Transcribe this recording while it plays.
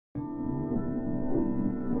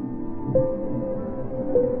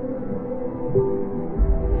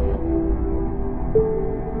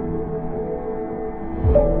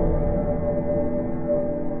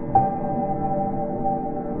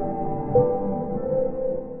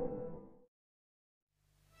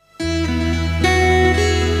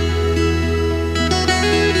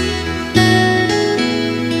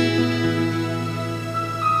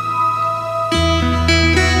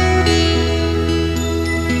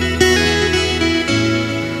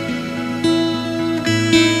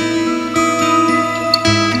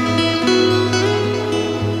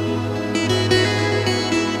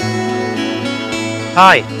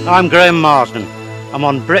Hi, I'm Graham Marsden. I'm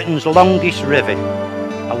on Britain's longest river,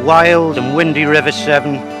 a wild and windy River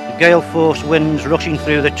Severn, gale force winds rushing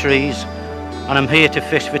through the trees, and I'm here to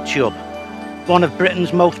fish for chub, one of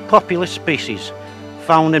Britain's most popular species,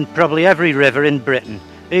 found in probably every river in Britain,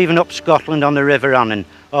 even up Scotland on the River Annan,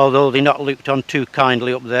 although they're not looked on too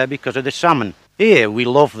kindly up there because of the salmon. Here we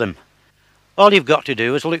love them. All you've got to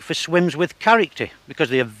do is look for swims with character, because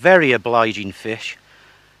they're very obliging fish.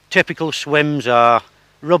 Typical swims are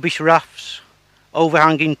rubbish rafts,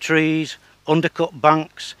 overhanging trees, undercut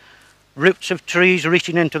banks, roots of trees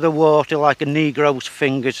reaching into the water like a Negro's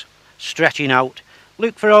fingers stretching out.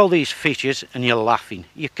 Look for all these features and you're laughing.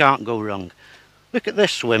 You can't go wrong. Look at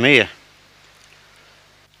this swim here.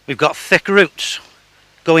 We've got thick roots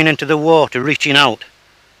going into the water, reaching out.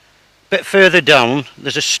 A bit further down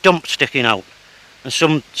there's a stump sticking out and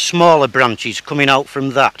some smaller branches coming out from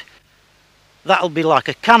that. That'll be like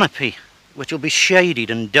a canopy, which will be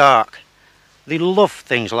shaded and dark. They love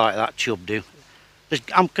things like that, chub do.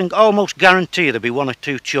 I can almost guarantee there'll be one or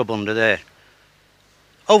two chub under there.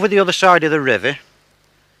 Over the other side of the river,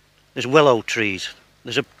 there's willow trees.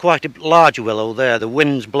 There's quite a large willow there. The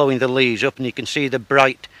wind's blowing the leaves up and you can see the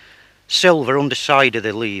bright silver underside of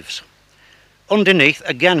the leaves. Underneath,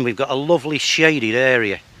 again, we've got a lovely shaded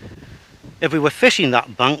area. If we were fishing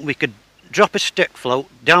that bank, we could drop a stick float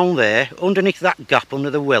down there underneath that gap under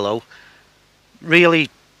the willow. Really,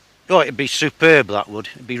 oh, it'd be superb, that would.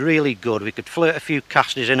 It'd be really good. We could flirt a few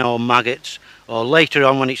casters in or maggots, or later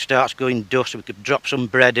on when it starts going dusk we could drop some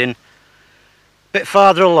bread in. A bit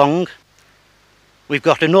farther along we've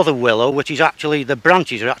got another willow, which is actually, the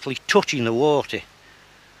branches are actually touching the water,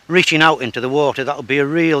 reaching out into the water. That'll be a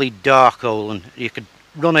really dark hole and you could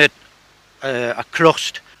run a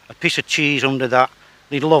crust, a piece of cheese under that.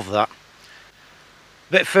 They'd love that.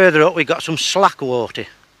 A bit further up we've got some slack water,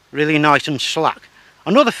 really nice and slack.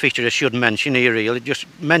 Another feature I should mention here, really, just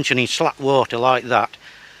mentioning slack water like that.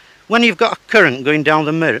 When you've got a current going down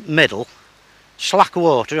the middle, slack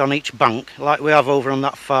water on each bank, like we have over on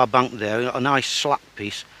that far bank there, a nice slack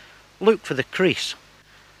piece, look for the crease.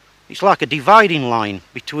 It's like a dividing line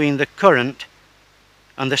between the current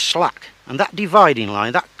and the slack. And that dividing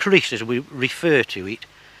line, that crease as we refer to it,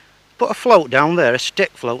 put a float down there, a stick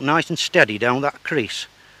float, nice and steady down that crease.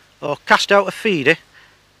 Or cast out a feeder,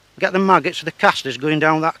 get the maggots, the casters going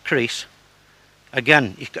down that crease.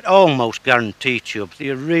 Again, you could almost guarantee chub.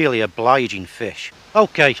 They're really obliging fish.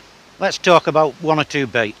 Okay, let's talk about one or two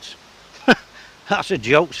baits. That's a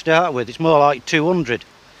joke to start with, it's more like 200.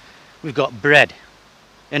 We've got bread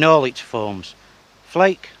in all its forms.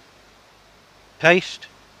 Flake, paste,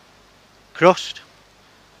 crust,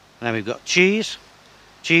 and then we've got cheese,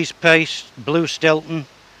 cheese paste, blue Stilton,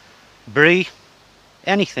 brie,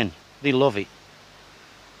 anything, they love it.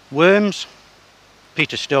 Worms,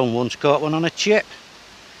 Peter Stone once caught one on a chip.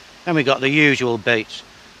 Then we got the usual baits,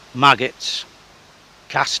 maggots,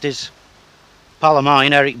 casters. Pal of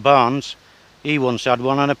mine, Eric Barnes, he once had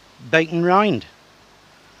one on a bait and rind.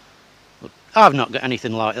 But I've not got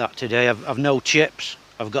anything like that today. I've no chips,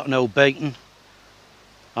 I've got no baiting.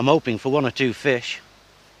 I'm hoping for one or two fish.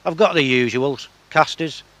 I've got the usuals,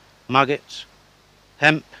 casters, maggots,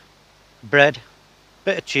 hemp, bread,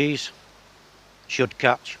 bit of cheese, should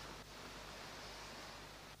catch.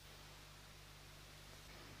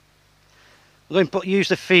 I'm going to use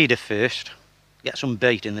the feeder first, get some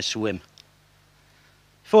bait in the swim.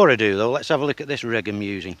 Before I do though, let's have a look at this rig I'm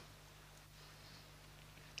using.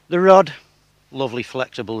 The rod, lovely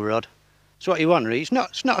flexible rod. It's what you want really. It's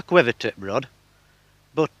not a quiver tip rod,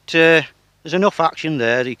 but there's enough action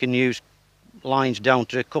there that you can use lines down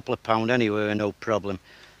to a couple of pound anywhere, no problem.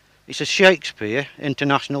 It's a Shakespeare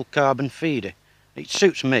International Carbon feeder. It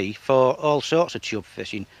suits me for all sorts of chub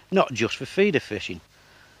fishing, not just for feeder fishing.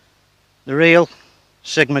 The reel,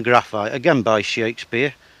 Sigma Graphite, again by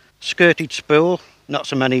Shakespeare. Skirted spool, not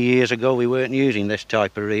so many years ago we weren't using this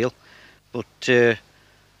type of reel, but there's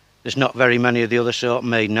not very many of the other sort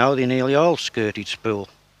made now, they're nearly all skirted spool.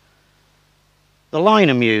 The line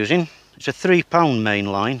I'm using, it's a 3 pound main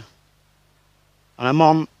line, and I'm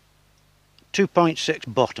on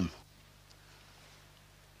 2.6 bottom.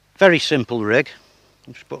 Very simple rig.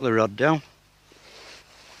 Just put the rod down.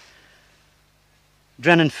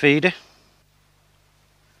 Drennan feeder.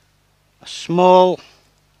 A small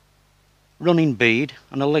running bead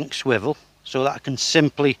and a link swivel so that I can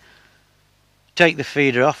simply take the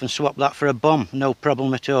feeder off and swap that for a bomb. No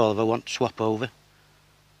problem at all if I want to swap over.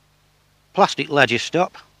 Plastic ledger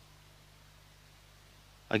stop.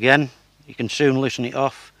 Again, you can soon loosen it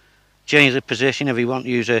off. Change the position if you want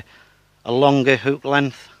to use a longer hook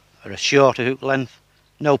length or a shorter hook length.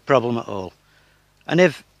 No problem at all. And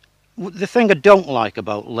if the thing I don't like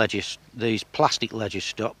about ledges, these plastic ledger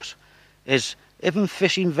stops, is if I'm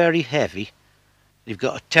fishing very heavy, they've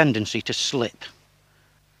got a tendency to slip.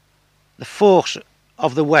 The force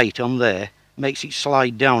of the weight on there makes it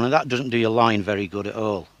slide down, and that doesn't do your line very good at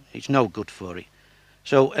all. It's no good for it.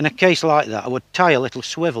 So in a case like that, I would tie a little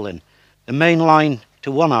swivel in, the main line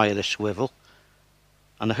to one eye of the swivel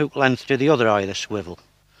and the hook length to the other eye of the swivel.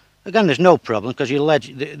 Again, there's no problem, because your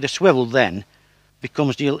the swivel then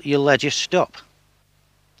becomes your ledger stop.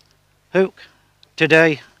 Hook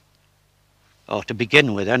today, or to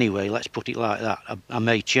begin with anyway, let's put it like that. I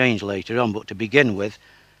may change later on, but to begin with,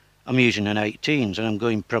 I'm using an 18s, and I'm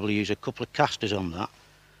going to probably use a couple of casters on that.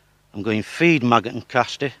 I'm going feed, maggot and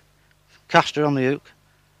caster on the hook,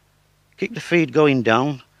 keep the feed going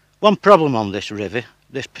down. One problem on this river,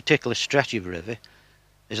 this particular stretch of river,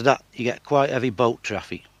 is that you get quite heavy boat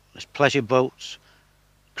traffic. There's pleasure boats,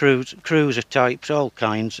 cruiser types, all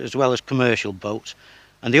kinds, as well as commercial boats,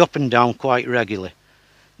 and they're up and down quite regularly.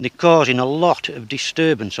 And they're causing a lot of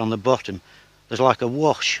disturbance on the bottom. There's like a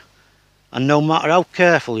wash, and no matter how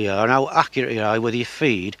careful you are and how accurate you are with your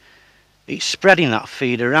feed, it's spreading that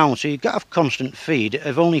feed around, so you've got to have constant feed,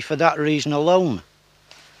 if only for that reason alone.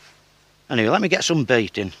 Anyway, let me get some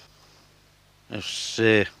bait in.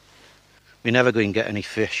 We're never going to get any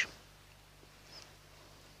fish.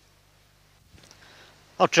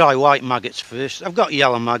 I'll try white maggots first. I've got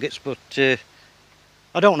yellow maggots, but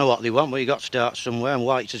I don't know what they want, but you've got to start somewhere, and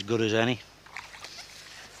white's as good as any.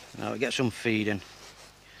 Now we get some feed in.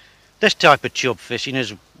 This type of chub fishing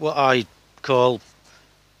is what I call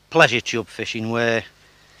pleasure chub fishing, where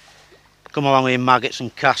you come along with maggots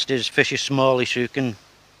and casters, fish are smallish, so you can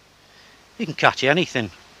catch anything.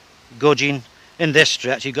 Gudgeon. In this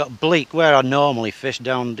stretch you've got bleak, where I normally fish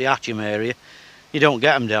down the Atcham area. You don't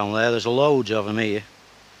get them down there, there's loads of them here.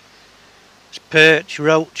 It's perch,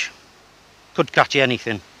 roach, could catch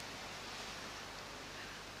anything.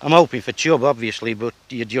 I'm hoping for chub obviously, but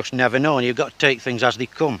you just never know, and you've got to take things as they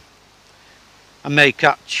come. I may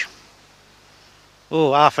catch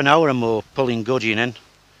half an hour or more pulling gudgeon in,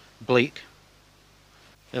 bleak.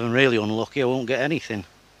 If I'm really unlucky I won't get anything.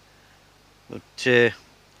 But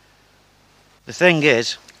the thing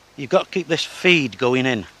is, you've got to keep this feed going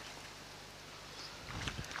in.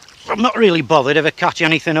 I'm not really bothered if I catch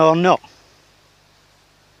anything or not,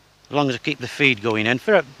 as long as I keep the feed going in,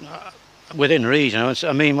 for within reason.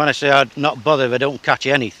 I mean, when I say I'm not bothered if I don't catch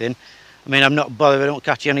anything, I mean I'm not bothered if I don't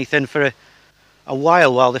catch anything for a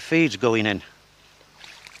while the feed's going in.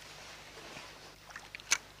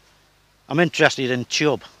 I'm interested in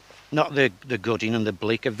chub, not the gudgeon and the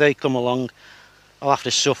bleak. If they come along, I'll have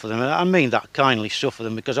to suffer them. I mean that kindly, suffer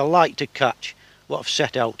them, because I like to catch what I've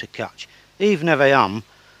set out to catch. Even if I am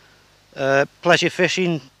pleasure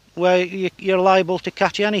fishing, where you're liable to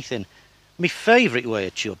catch anything. My favourite way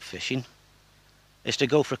of chub fishing is to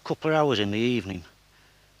go for a couple of hours in the evening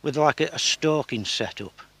with like a stalking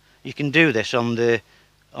setup. You can do this on the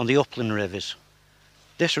upland rivers.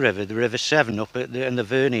 This river, the River Severn, up in the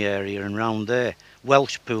Verney area and round there,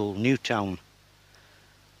 Welshpool, Newtown.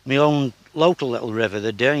 My own local little river,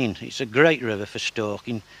 the Dane. It's a great river for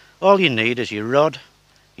stalking. All you need is your rod,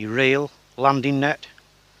 your reel, landing net,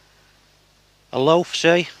 a loaf,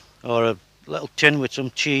 say, or a little tin with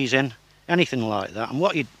some cheese in, anything like that. And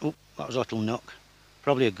what you... oh, that was a little knock.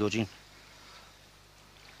 Probably a gudgeon.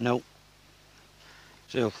 No.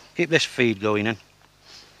 So, keep this feed going in.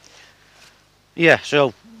 Yeah,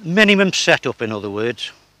 so, minimum setup in other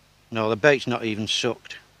words. No, the bait's not even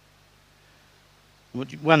sucked.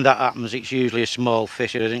 When that happens, it's usually a small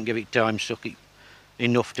fish, and I didn't give it time to suck it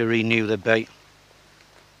enough to renew the bait.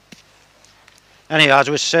 Anyhow, as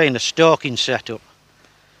I was saying, the stalking setup.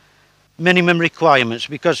 Minimum requirements,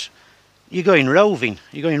 because you're going roving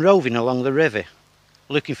along the river,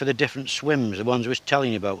 looking for the different swims, the ones I was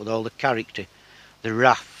telling you about with all the character, the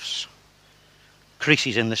rafts,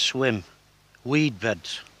 creases in the swim, weed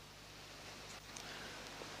beds.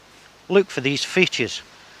 Look for these features.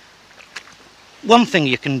 One thing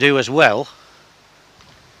you can do as well,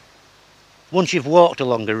 once you've walked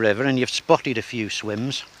along a river and you've spotted a few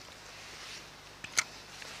swims,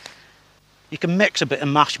 you can mix a bit of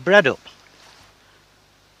mashed bread up,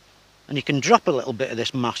 and you can drop a little bit of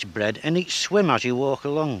this mashed bread in each swim as you walk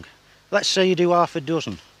along. Let's say you do half a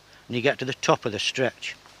dozen and you get to the top of the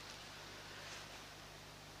stretch.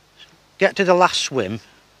 Get to the last swim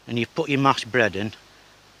and you've put your mashed bread in,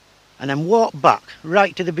 and then walk back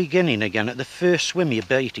right to the beginning again at the first swim you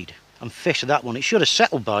baited and fish that one. It should have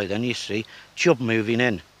settled by then, you see, chub moving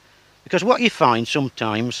in. Because what you find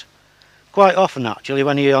sometimes, quite often actually,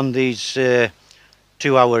 when you're on these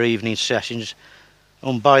 2-hour evening sessions,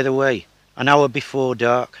 Oh, and by the way, an hour before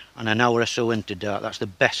dark and an hour or so into dark, that's the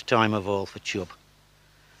best time of all for chub.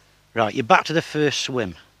 Right, you're back to the first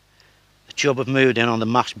swim. The chub have moved in on the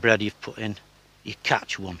mass bread you've put in. You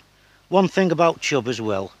catch one. One thing about chub as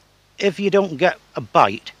well, if you don't get a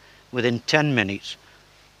bite within 10 minutes,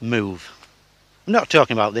 move. I'm not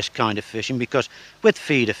talking about this kind of fishing, because with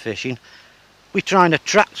feeder fishing, we try and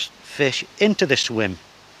attract fish into the swim.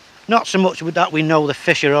 Not so much with that we know the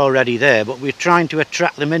fish are already there, but we're trying to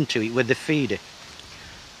attract them into it with the feeder.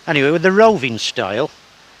 Anyway, with the roving style,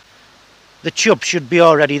 the chub should be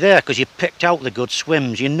already there because you picked out the good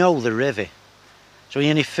swims, you know the river. So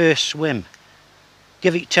in your first swim,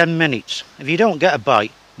 give it 10 minutes. If you don't get a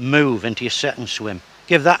bite, move into your second swim.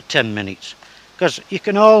 Give that 10 minutes. Because you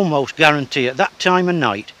can almost guarantee at that time of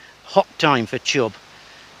night, hot time for chub,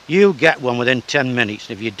 you'll get one within 10 minutes.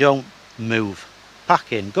 If you don't, move.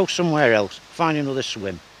 Pack in, go somewhere else, find another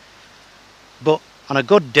swim. But on a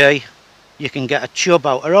good day, you can get a chub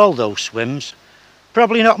out of all those swims.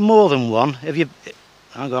 Probably not more than one. If you,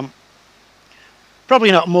 hang on. Probably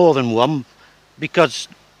not more than one, because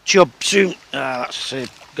chub soon. That's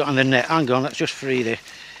got on the net. Hang on, let's just free there.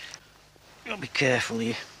 Gotta be careful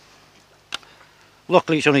here.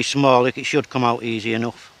 Luckily it's only small, it should come out easy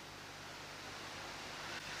enough.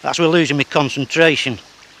 That's where losing my concentration.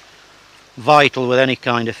 Vital with any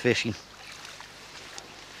kind of fishing.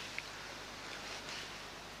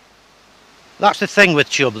 That's the thing with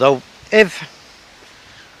chub though.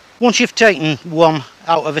 Once you've taken one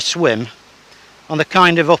out of a swim on the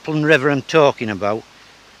kind of upland river I'm talking about,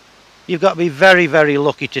 you've got to be very, very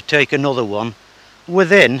lucky to take another one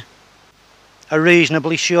within a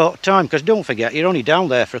reasonably short time, because don't forget you're only down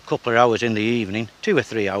there for a couple of hours in the evening, 2 or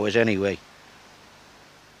 3 hours anyway.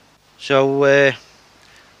 So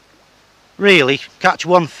really catch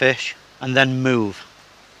one fish and then move.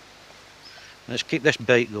 Let's keep this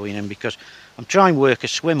bait going in, because I'm trying to work a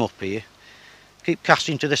swim up here. Keep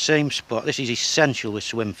casting to the same spot. This is essential with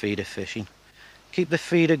swim feeder fishing. Keep the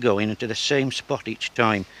feeder going into the same spot each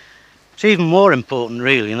time. It's even more important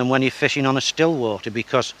really than when you're fishing on a still water,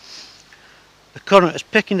 because the current is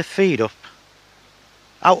picking the feed up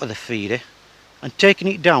out of the feeder and taking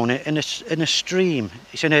it down in a stream.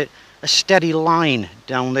 It's in a steady line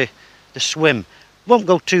down the swim. Won't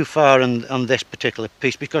go too far on this particular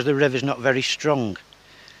piece because the river's not very strong.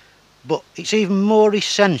 But it's even more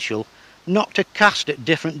essential not to cast at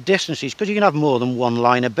different distances, because you can have more than one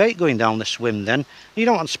line of bait going down the swim then. You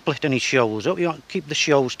don't want to split any shoals up, you want to keep the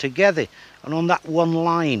shoals together and on that one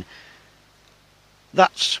line.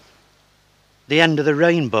 That's the end of the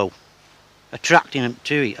rainbow, attracting them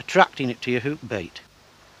to it, attracting it to your hook bait.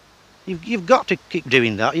 You've got to keep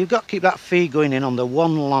doing that. You've got to keep that feed going in on the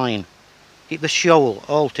one line. Keep the shoal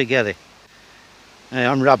all together.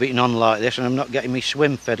 I'm rabbiting on like this and I'm not getting me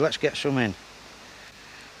swim fed. Let's get some in.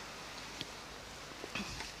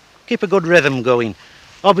 Keep a good rhythm going.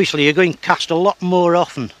 Obviously you're going to cast a lot more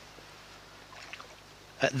often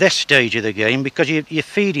at this stage of the game, because you're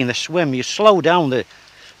feeding the swim. You slow down the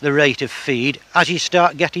rate of feed as you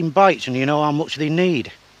start getting bites and you know how much they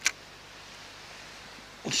need.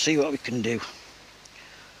 Let's see what we can do.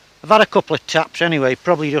 I've had a couple of taps anyway,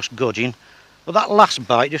 probably just gudging. But that last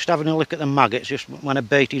bite, just having a look at the maggots, just when I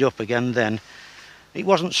baited up again then, it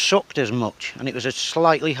wasn't sucked as much and it was a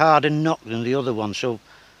slightly harder knock than the other one. So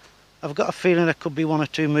I've got a feeling there could be one or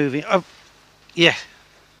two moving. Oh, yeah.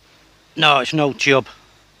 No, it's no chub.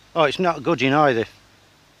 Oh, it's not gudging either.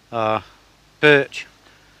 Perch.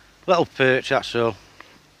 Little perch, that's all.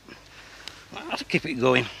 I'll have to keep it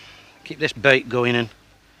going. Keep this bait going in.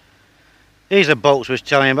 Here's the boats I was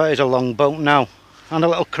telling you about. Here's a long boat now. And a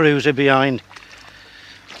little cruiser behind.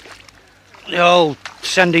 They're all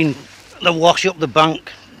sending the wash up the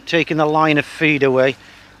bank, taking the line of feed away.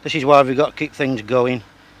 This is why we've got to keep things going.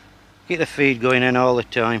 Keep the feed going in all the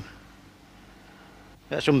time.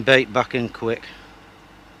 Get some bait back in quick.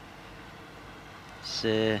 It's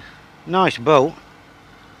a nice boat.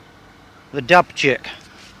 The dab chick.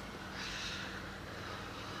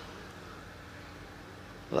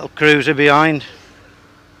 Little cruiser behind.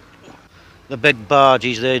 The big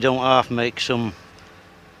barges, they don't half make some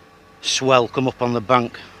swell come up on the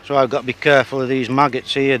bank. So I've got to be careful of these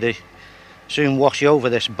maggots here. They soon wash over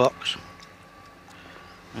this box.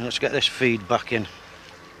 And let's get this feed back in.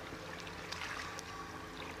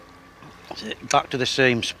 Back to the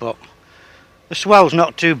same spot. The swell's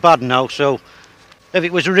not too bad now, so if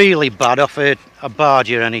it was really bad off a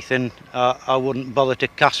barge or anything, I wouldn't bother to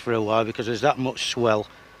cast for a while, because there's that much swell.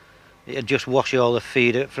 It'd just wash all the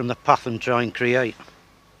feed from the path and try and create.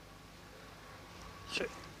 So,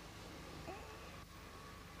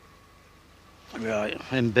 Right,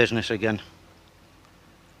 in business again.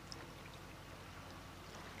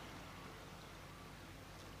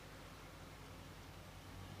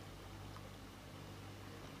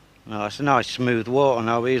 Oh, it's a nice smooth water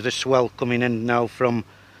now. Here's the swell coming in now from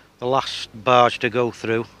the last barge to go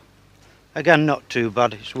through. Again, not too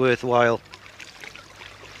bad. It's worthwhile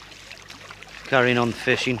carrying on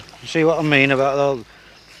fishing. You see what I mean about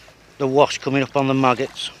the wash coming up on the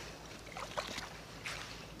maggots?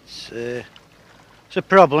 It's a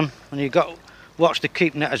problem, and you've got to watch the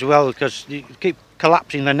keep net as well, because you keep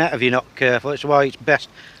collapsing the net if you're not careful. That's why it's best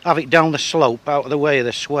have it down the slope out of the way of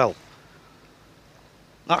the swell.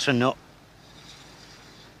 That's a nut.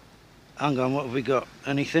 Hang on, what have we got?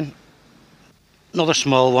 Anything? Another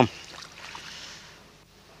small one.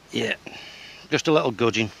 Yeah, just a little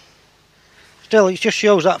gudgeon. Still, it just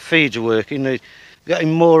shows that feed's working. They're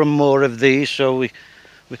getting more and more of these, so we're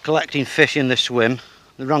collecting fish in the swim.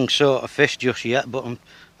 The wrong sort of fish just yet, but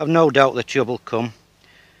I've no doubt the chub will come.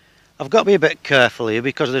 I've got to be a bit careful here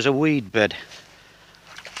because there's a weed bed,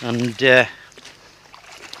 and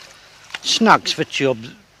snags for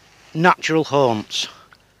chubs, natural haunts.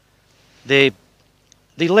 They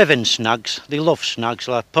live in snags, they love snags.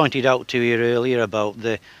 Like I pointed out to you earlier about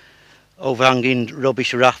the overhanging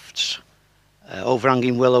rubbish rafts,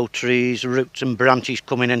 overhanging willow trees, roots and branches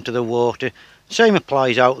coming into the water. Same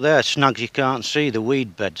applies out there, snags you can't see, the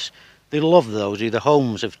weed beds. They love those, they're the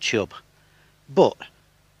homes of chub. But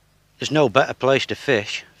there's no better place to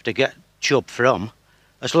fish, to get chub from,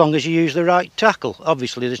 as long as you use the right tackle.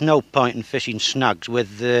 Obviously there's no point in fishing snags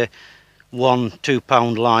with the 1-2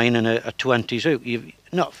 pound line and a 20s hook.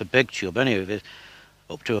 Not for big chub anyway.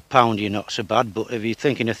 Up to a pound you're not so bad, but if you're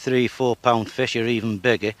thinking of 3-4 pound fish or even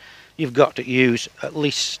bigger, you've got to use at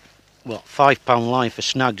least, what, 5 pound line for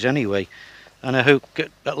snags anyway, and a hook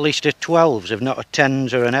at least a 12s, if not a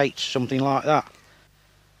 10s or an 8s, something like that.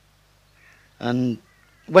 And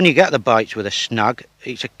when you get the bites with a snag,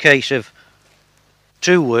 it's a case of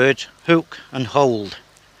 2 words, hook and hold.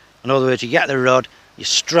 In other words, you get the rod, you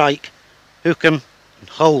strike, hook 'em and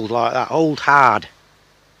hold like that, hold hard.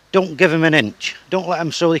 Don't give them an inch, don't let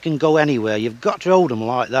them so they can go anywhere. You've got to hold them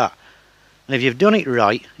like that. And if you've done it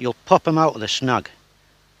right, you'll pop them out of the snag.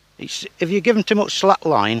 If you give them too much slack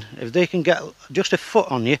line, if they can get just a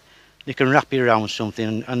foot on you, they can wrap you around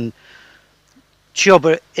something. And chub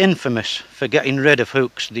are infamous for getting rid of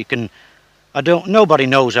hooks. They can, nobody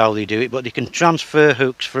knows how they do it, but they can transfer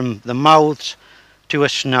hooks from the mouths to a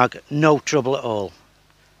snag, no trouble at all.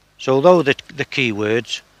 So those are the key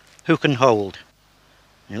words, hook and hold.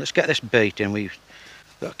 Now let's get this bait in. We've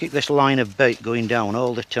got to keep this line of bait going down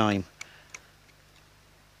all the time.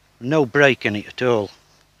 No break in it at all.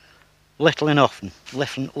 Little and often,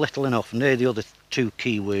 little and often. They're the other 2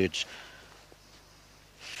 key words.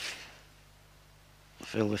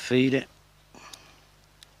 Fill the feed it.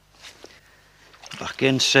 Back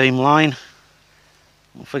in, same line.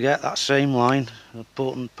 Don't forget that same line,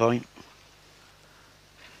 important point.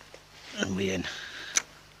 And we're in.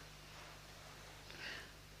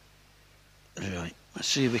 Right, let's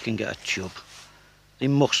see if we can get a chub. They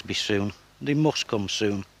must be soon. They must come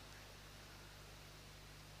soon.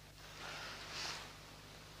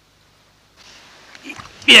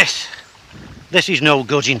 Yes, this is no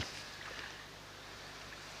gudgeon.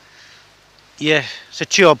 Yeah, it's a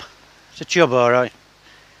chub. It's a chub, alright.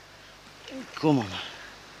 Come on.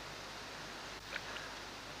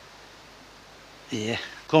 Yeah,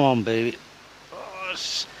 come on, baby. Oh,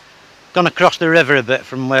 it's gone across the river a bit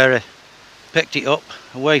from where I picked it up,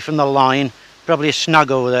 away from the line. Probably a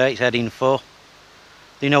snag over there it's heading for.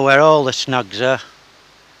 They know where all the snags are.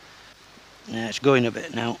 Yeah, it's going a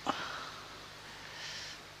bit now.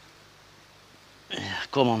 Yeah,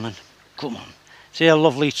 come on then, come on. See a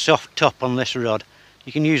lovely soft top on this rod.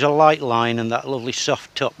 You can use a light line and that lovely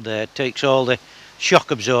soft top there. It takes all the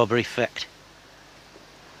shock absorber effect.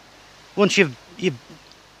 Once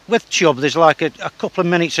with chub there's like a couple of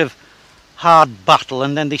minutes of hard battle,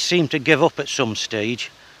 and then they seem to give up at some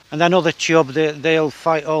stage. And then other chub, they'll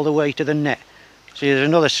fight all the way to the net. See, there's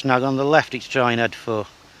another snag on the left it's trying to head for.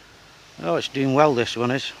 Oh, it's doing well, this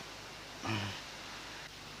one is.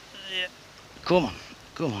 Yeah. Come on,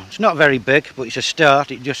 come on. It's not very big, but it's a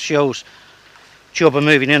start. It just shows chub are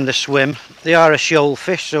moving in the swim. They are a shoal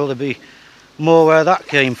fish, so there'll be more where that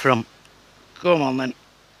came from. Come on then.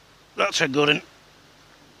 That's a good one.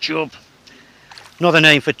 Chub. Another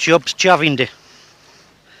name for chub's Chavindy.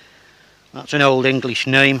 That's an old English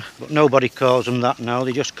name, but nobody calls them that now.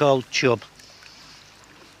 They're just called chub.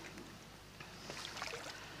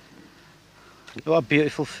 What a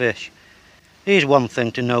beautiful fish. Here's one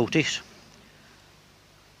thing to notice.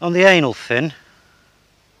 On the anal fin,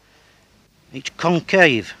 It's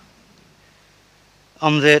concave.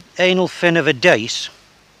 On the anal fin of a dace,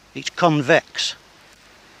 it's convex.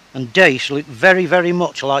 And dace look very, very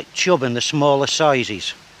much like chub in the smaller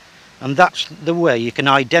sizes. And that's the way you can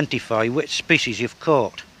identify which species you've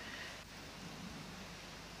caught.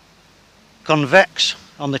 Convex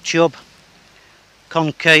on the chub,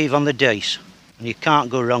 concave on the dace. And you can't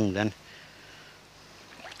go wrong then.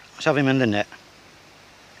 Let's have him in the net.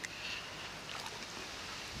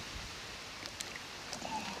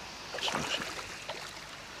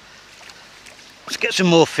 Let's get some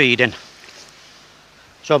more feed in.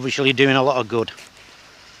 It's obviously doing a lot of good.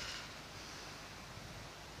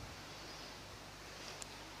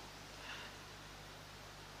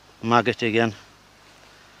 Maggot again.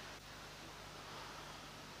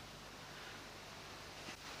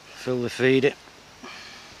 Fill the feed it.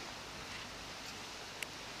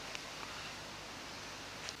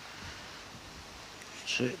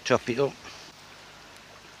 So top it up.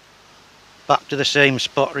 Back to the same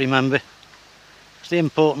spot, remember. It's the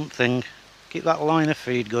important thing. Keep that line of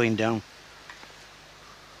feed going down.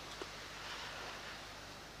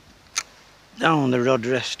 Down on the rod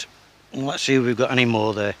rest. And let's see if we've got any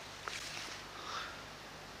more there.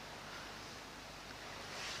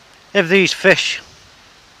 If these fish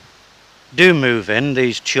do move in,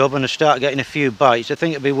 these chub, and I start getting a few bites, I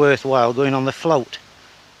think it'd be worthwhile going on the float.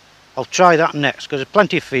 I'll try that next, because there's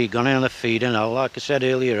plenty of feed going in on the feeder now, like I said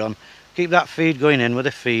earlier on. Keep that feed going in with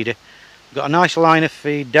the feeder. Got a nice line of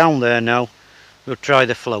feed down there now. We'll try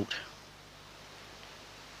the float.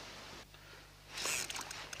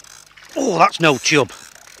 Oh, that's no chub.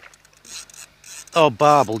 Oh,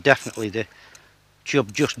 barbel, definitely. The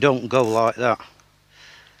chub just don't go like that.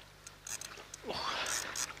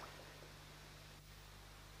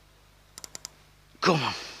 Come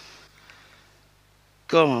on.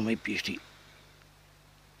 Come on, my beauty.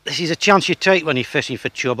 This is a chance you take when you're fishing for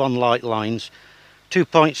chub on light lines.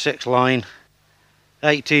 2.6 line,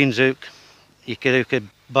 18 zook. You could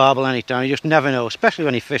barbel anytime, you just never know, especially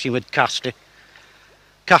when you're fishing with caster.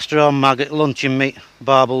 Caster or maggot, luncheon meat,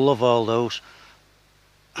 barbel, love all those.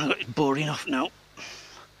 I've got it boring off now.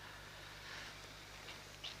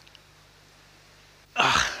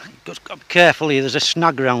 Just got to be careful here, there's a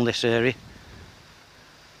snag around this area.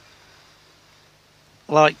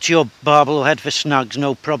 Like chub, barbel will head for snags,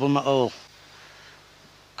 no problem at all.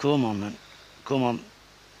 Come on then, come on.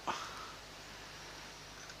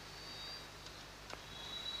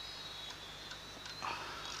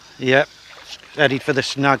 Yep, headed for the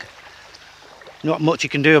snag. Not much you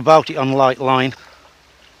can do about it on light line.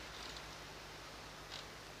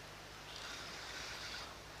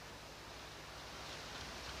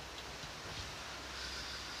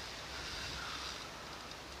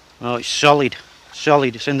 Oh, it's solid.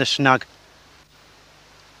 Solid, it's in the snag.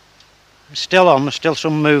 It's still on, there's still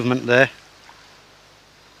some movement there.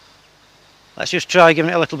 Let's just try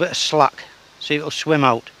giving it a little bit of slack, see if it'll swim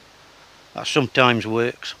out. That sometimes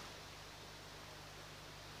works.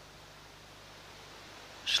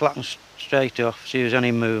 Slacken straight off, see if there's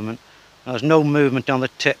any movement. There's no movement on the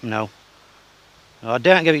tip now. I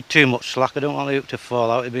don't give it too much slack, I don't want the hook to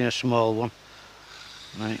fall out, it being a small one.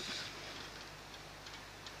 Right.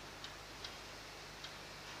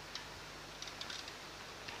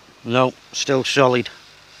 No, still solid.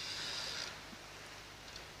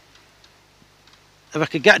 If I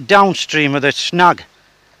could get downstream of the snag,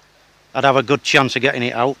 I'd have a good chance of getting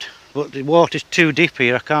it out. But the water's too deep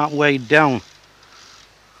here, I can't wade down.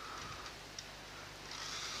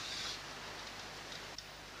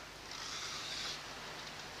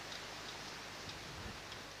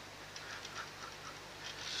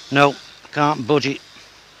 No, can't budge it.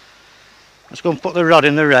 Let's go and put the rod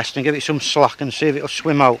in the rest and give it some slack and see if it'll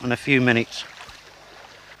swim out in a few minutes.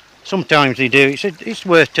 Sometimes they do, it's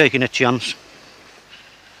worth taking a chance.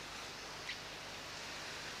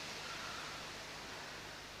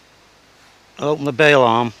 Open the bail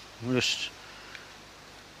arm, we'll just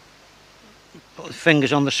put the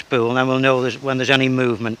fingers on the spool and then we'll know when there's any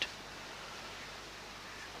movement.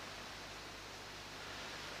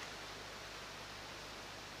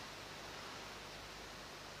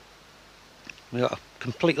 We've got a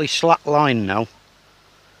completely slack line now.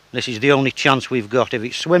 This is the only chance we've got. If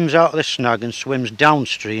it swims out of the snag and swims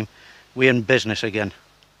downstream, we're in business again.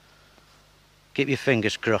 Keep your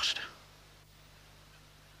fingers crossed.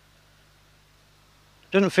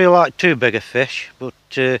 Doesn't feel like too big a fish, but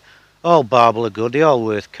all barbel are good, they're all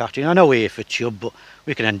worth catching. I know we're here for chub, but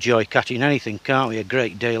we can enjoy catching anything, can't we? A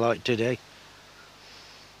great day like today.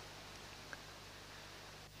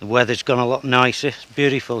 The weather's gone a lot nicer, it's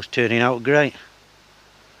beautiful, it's turning out great.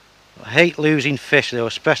 I hate losing fish though,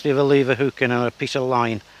 especially if I leave a hook in and a piece of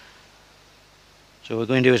line. So we're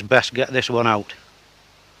going to do his best to get this one out.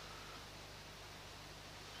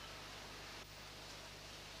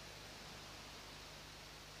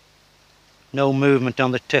 No movement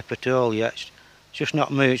on the tip at all yet. It's just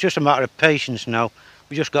not moving. It's just a matter of patience now.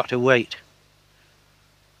 We just got to wait.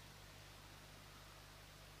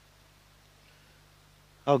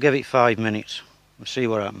 I'll give it 5 minutes and see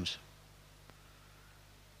what happens.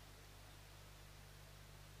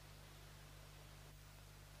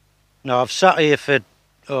 Now I've sat here for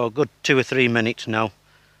a good 2 or 3 minutes now.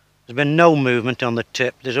 There's been no movement on the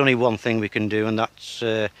tip. There's only one thing we can do, and that's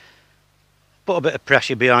put a bit of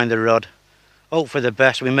pressure behind the rod. Hope for the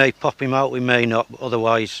best. We may pop him out, we may not, but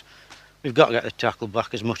otherwise we've got to get the tackle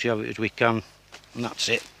back as much of it as we can, and that's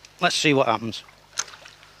it. Let's see what happens.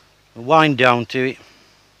 We'll wind down to it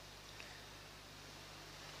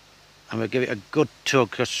and we'll give it a good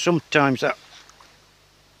tug, because sometimes that...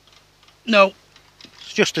 No,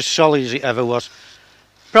 it's just as solid as it ever was.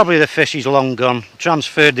 Probably the fish is long gone.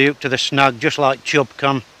 Transferred the hook to the snag just like chub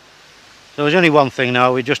can. So there's only one thing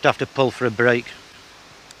now, we just have to pull for a break.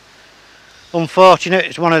 Unfortunate,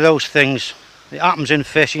 it's one of those things. It happens in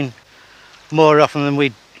fishing more often than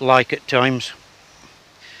we'd like at times.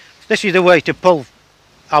 This is the way to pull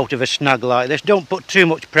out of a snag like this. Don't put too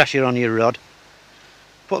much pressure on your rod.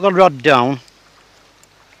 Put the rod down.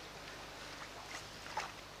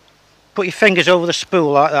 Put your fingers over the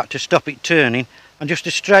spool like that to stop it turning, and just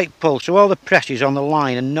a straight pull so all the pressure's on the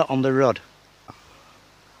line and not on the rod.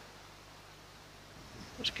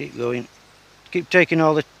 Let's keep going. Keep taking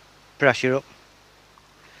all the pressure up.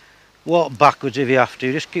 Walk backwards if you have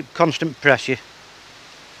to, just keep constant pressure.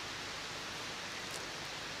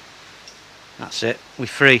 That's it, we're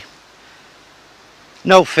free.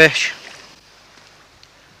 No fish.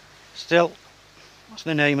 Still, what's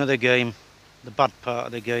the name of the game? The bad part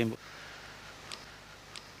of the game.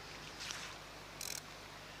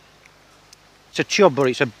 It's a chub, but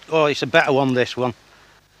it's a better one, this one.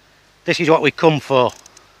 This is what we come for.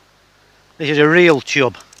 This is a real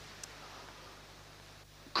chub.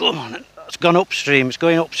 Come on, it's gone upstream. It's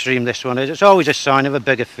going upstream, this one is. It's always a sign of a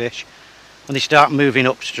bigger fish when they start moving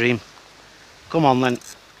upstream. Come on then.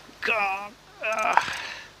 Come on.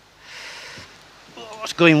 Oh,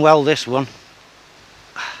 it's going well, this one.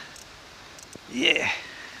 Yeah.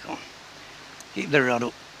 Come on. Keep the rod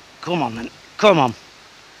up. Come on then. Come on.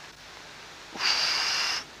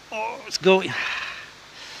 Oh, it's going.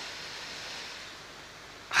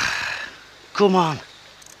 Come on.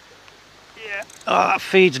 Yeah. Oh, that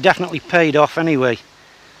feed's definitely paid off anyway.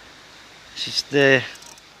 This is a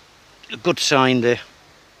good sign there.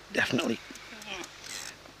 Definitely.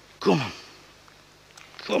 Come on.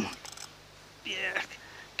 Come on. Yeah.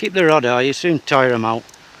 Keep the rod high, you soon tire them out.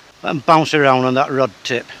 Let them bounce around on that rod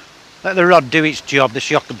tip. Let the rod do its job, the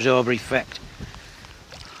shock absorber effect.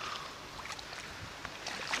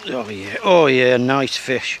 Oh yeah, nice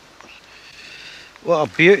fish. What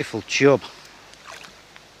a beautiful chub.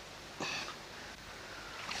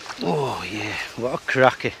 Oh yeah, what a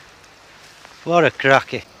cracker. What a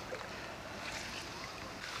cracker.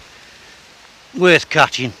 Worth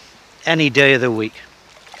catching any day of the week.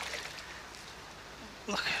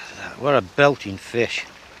 Look at that, what a belting fish.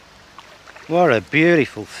 What a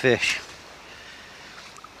beautiful fish.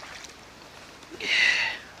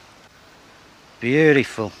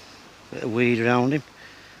 Beautiful. Bit of weed around him.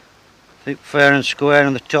 Look fair and square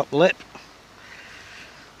on the top lip.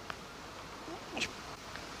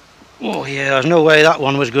 Oh yeah, there's no way that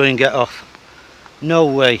one was going to get off. No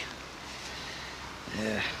way.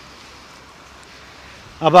 Yeah.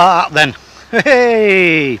 How about that then?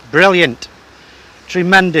 Hey, brilliant.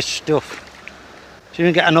 Tremendous stuff. So you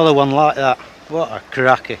can get another one like that. What a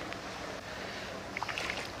cracker.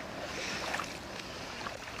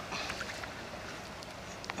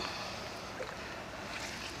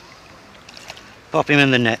 Pop him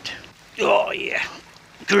in the net. Oh yeah,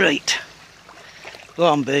 great. Go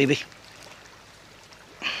on baby.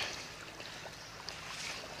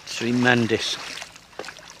 Tremendous.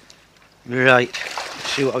 Right, let's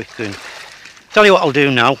see what we can. Tell you what I'll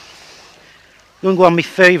do now. I'm going to go on my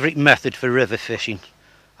favourite method for river fishing.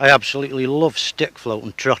 I absolutely love stick float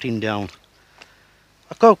and trotting down.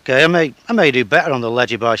 Okay, I may do better on the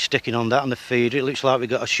ledger by sticking on that on the feeder. It looks like we've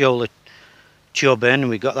got a shoulder chub in and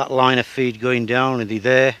we've got that line of feed going down and they're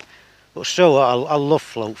there. But so I love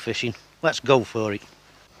float fishing. Let's go for it.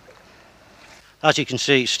 As you can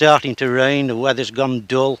see, it's starting to rain, the weather's gone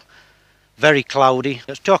dull, very cloudy.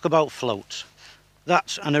 Let's talk about floats.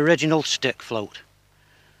 That's an original stick float,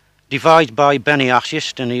 devised by Benny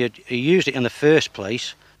Ashist, and he used it in the first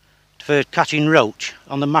place for catching roach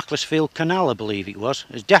on the Macclesfield Canal, I believe it was.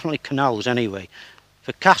 It's definitely canals anyway,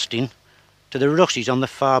 for casting to the rushes on the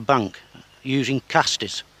far bank using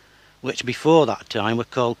casters, which before that time were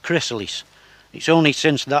called chrysales. It's only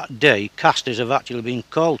since that day casters have actually been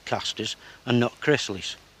called casters and not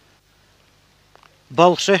chrysales.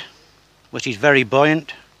 Balsa, which is very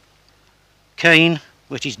buoyant. Cane,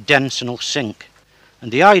 which is dense and will sink.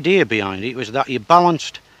 And the idea behind it was that you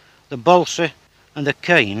balanced the balsa and the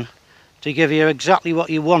cane to give you exactly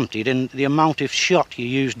what you wanted in the amount of shot you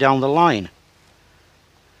used down the line.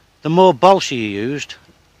 The more balsa you used,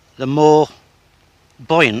 the more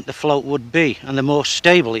buoyant the float would be and the more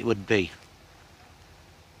stable it would be.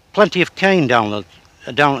 Plenty of cane down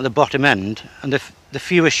at the bottom end, and the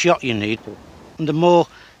fewer shot you need, and the more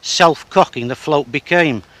self-cocking the float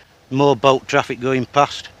became. More boat traffic going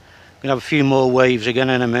past. We're going to have a few more waves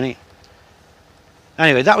again in a minute.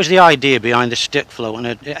 Anyway, that was the idea behind the stick float, and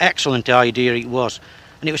an excellent idea it was.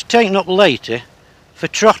 And it was taken up later for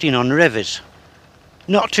trotting on rivers.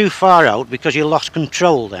 Not too far out because you lost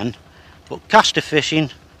control then, but caster fishing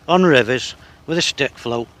on rivers with a stick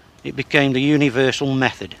float, it became the universal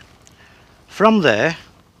method. From there,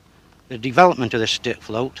 the development of the stick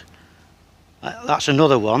float, that's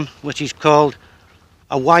another one, which is called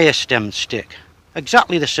a wire stem stick.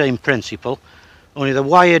 Exactly the same principle, only the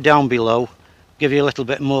wire down below give you a little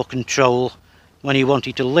bit more control when you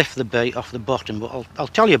wanted to lift the bait off the bottom, but I'll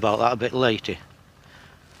tell you about that a bit later.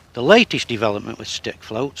 The latest development with stick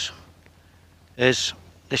floats is,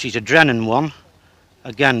 this is a Drennan one,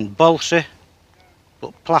 again balsa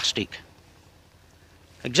but plastic.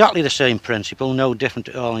 Exactly the same principle, no different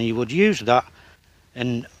at all, and you would use that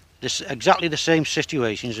in exactly the same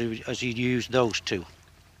situations as you'd use those two.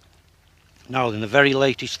 Now then, the very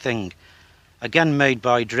latest thing, again made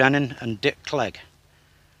by Drennan and Dick Clegg,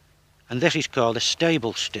 and this is called a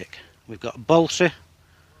stable stick. We've got balsa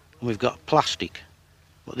and we've got plastic,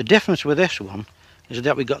 but the difference with this one is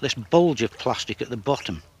that we've got this bulge of plastic at the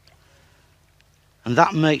bottom, and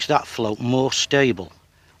that makes that float more stable.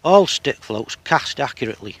 All stick floats cast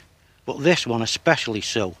accurately, but this one especially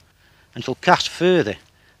so, and it'll cast further.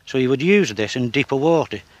 So you would use this in deeper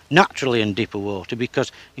water, naturally in deeper water,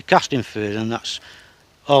 because you're casting further, and that's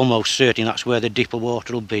almost certain that's where the deeper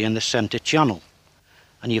water will be, in the centre channel.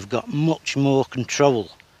 And you've got much more control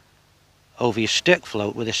over your stick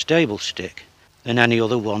float with a stable stick than any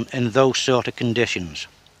other one in those sort of conditions.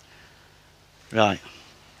 Right,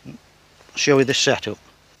 I'll show you the setup.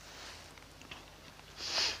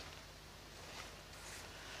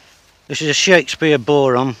 This is a Shakespeare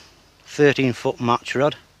boron 13-foot match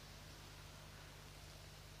rod.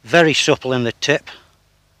 Very supple in the tip.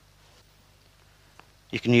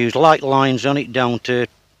 You can use light lines on it down to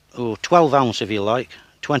 12 ounce if you like.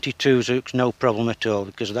 22 hooks, no problem at all,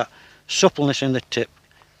 because that suppleness in the tip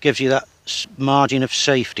gives you that margin of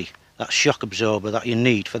safety, that shock absorber that you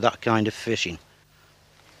need for that kind of fishing.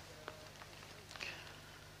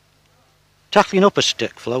 Tackling up a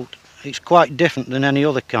stick float, it's quite different than any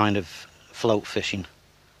other kind of float fishing.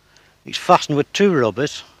 It's fastened with two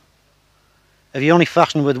rubbers. If you only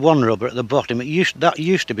fasten with one rubber at the bottom, that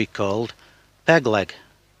used to be called peg leg.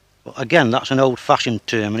 But again, that's an old-fashioned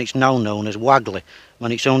term, and it's now known as waggly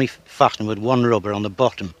when it's only fastened with one rubber on the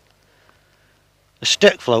bottom. The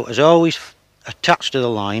stick float is always attached to the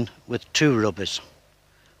line with two rubbers.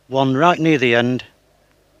 One right near the end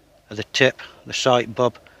of the tip, the sight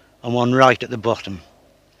bob, and one right at the bottom.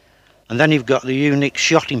 And then you've got the unique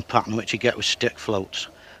shotting pattern which you get with stick floats.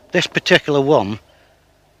 This particular one,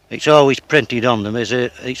 it's always printed on them,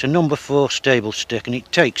 it's a number 4 stable stick, and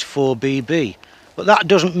it takes 4 BB. But that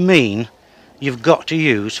doesn't mean you've got to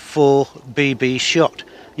use 4 BB shot.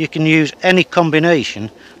 You can use any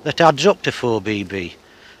combination that adds up to 4 BB.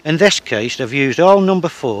 In this case I've used all number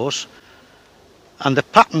 4s, and the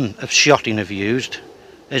pattern of shotting I've used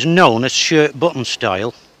is known as shirt button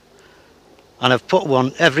style, and I've put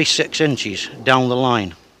one every 6 inches down the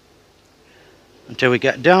line until we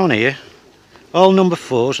get down here. All number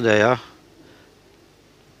 4s they are,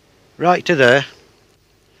 right to there,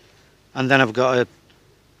 and then I've got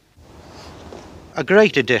a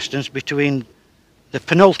greater distance between the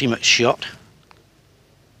penultimate shot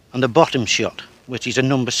and the bottom shot, which is a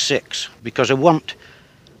number 6, because I want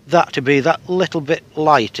that to be that little bit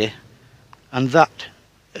lighter, and that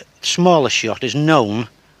smaller shot is known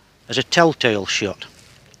as a telltale shot.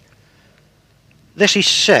 This is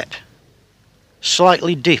set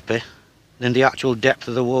slightly deeper than the actual depth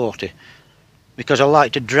of the water, because I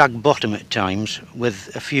like to drag bottom at times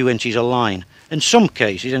with a few inches of line. In some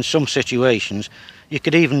cases, in some situations, you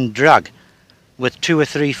could even drag with 2 or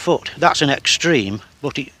 3 foot. That's an extreme,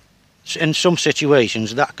 but in some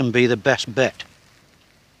situations that can be the best bet.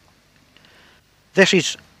 This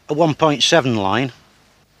is a 1.7 line.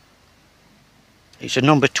 It's a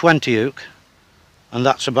number 20 hook, and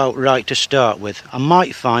that's about right to start with. I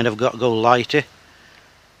might find I've got to go lighter.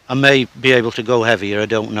 I may be able to go heavier, I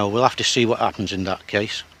don't know. We'll have to see what happens in that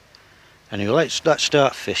case. Anyway, let's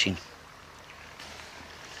start fishing.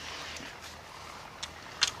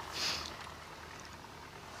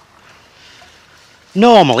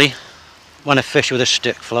 Normally, when I fish with a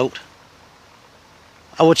stick float,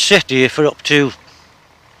 I would sit here for up to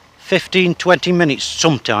 15-20 minutes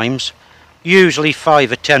sometimes, usually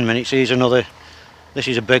 5 or 10 minutes. Here's another, this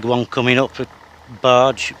is a big one coming up, a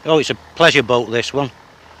barge. Oh, it's a pleasure boat, this one.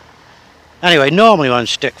 Anyway, normally when I'm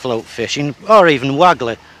stick float fishing, or even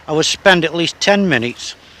waggler, I would spend at least 10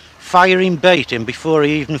 minutes firing bait in before I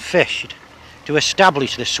even fished, to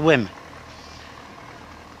establish the swim.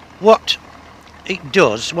 What it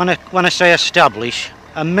does, when I say establish,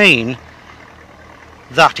 I mean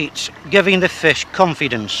that it's giving the fish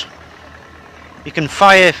confidence. You can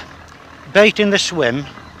fire bait in the swim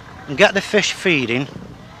and get the fish feeding,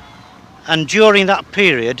 and during that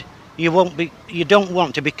period you don't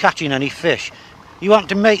want to be catching any fish. You want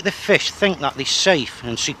to make the fish think that they're safe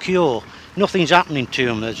and secure. Nothing's happening to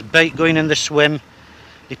them. There's bait going in the swim,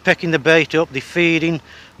 they're picking the bait up, they're feeding.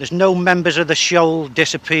 There's no members of the shoal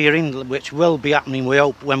disappearing, which will be happening, we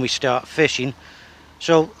hope, when we start fishing.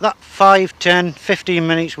 So that 5, 10, 15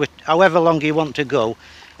 minutes, with however long you want to go,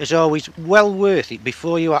 is always well worth it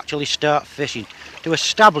before you actually start fishing, to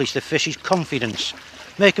establish the fish's confidence,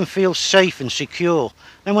 make them feel safe and secure.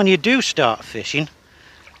 Then when you do start fishing,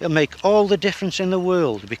 it'll make all the difference in the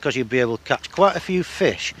world, because you'll be able to catch quite a few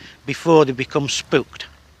fish before they become spooked.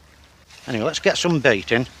 Anyway, let's get some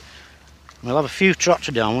bait in. We'll have a few trots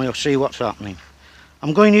down, we'll see what's happening.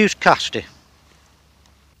 I'm going to use caster.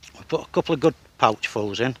 We'll put a couple of good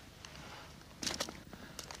pouchfuls in.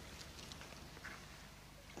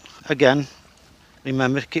 Again,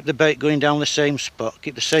 remember, keep the bait going down the same spot,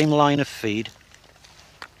 keep the same line of feed.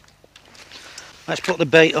 Let's put the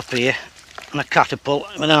bait up here on a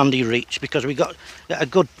catapult with an handy reach, because we've got a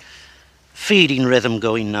good feeding rhythm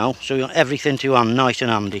going now, so we want everything to hand nice and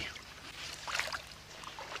handy.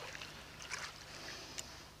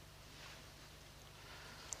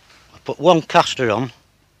 Put one caster on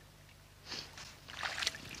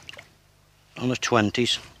the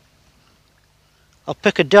 20s. I'll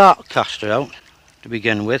pick a dark caster out to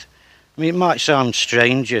begin with. I mean, it might sound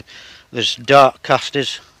strange, there's dark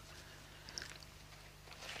casters,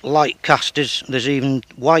 light casters, there's even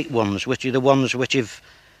white ones, which are the ones which have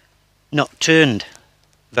not turned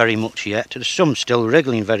very much yet. There's some still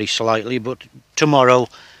wriggling very slightly, but tomorrow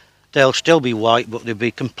they'll still be white, but they'll be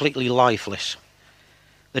completely lifeless.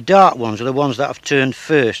 The dark ones are the ones that have turned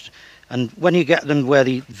first, and when you get them where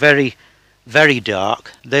they're very, very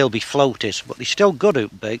dark, they'll be floaters, but they're still good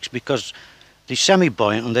hook baits because they're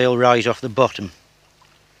semi-buoyant and they'll rise off the bottom.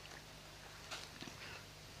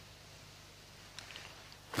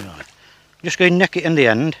 Right. Just going to nick it in the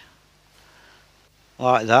end,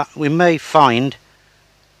 like that. We may find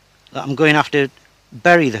that I'm going to have to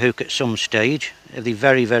bury the hook at some stage if they're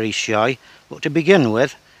very, very shy, but to begin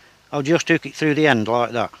with, I'll just hook it through the end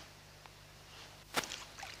like that.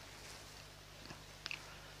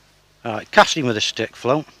 Alright, casting with a stick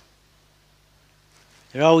float.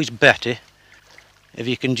 They're always better if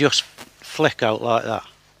you can just flick out like that.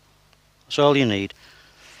 That's all you need.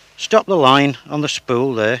 Stop the line on the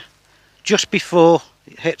spool there, just before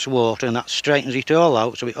it hits water, and that straightens it all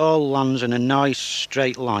out so it all lands in a nice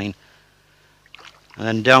straight line. And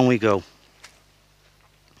then down we go.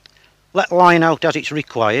 Let line out as it's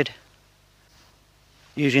required,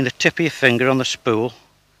 using the tip of your finger on the spool.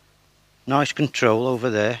 Nice control over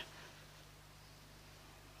there.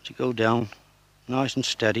 As you go down, nice and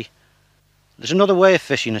steady. There's another way of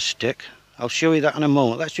fishing a stick. I'll show you that in a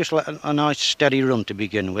moment. Let's just let a nice steady run to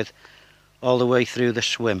begin with, all the way through the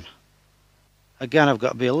swim. Again, I've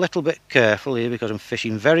got to be a little bit careful here because I'm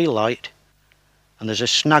fishing very light, and there's a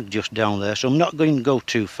snag just down there, so I'm not going to go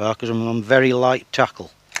too far because I'm on very light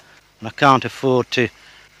tackle, and I can't afford to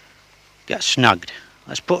get snagged.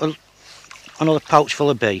 Let's put another pouch full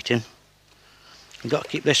of bait in. I've got to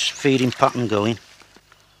keep this feeding pattern going.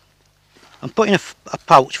 I'm putting a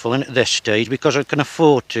pouch full in at this stage because I can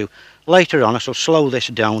afford to. Later on I shall slow this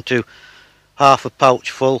down to half a pouch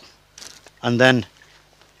full, and then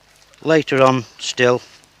later on still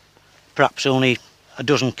perhaps only a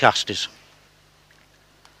dozen casters.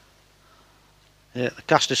 Yeah, the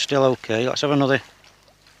caster's still okay. Let's have another.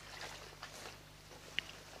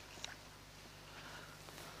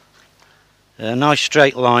 A nice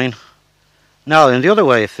straight line Now then, the other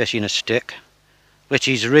way of fishing a stick, which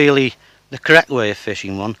is really the correct way of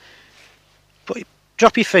fishing one,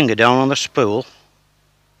 drop your finger down on the spool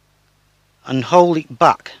and hold it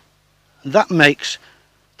back. That makes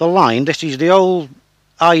the line, this is the old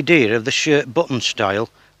idea of the shirt button style,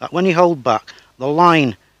 that when you hold back the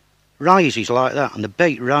line rises like that and the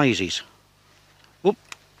bait rises. Whoop,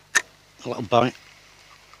 a little bite.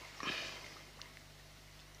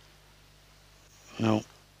 No.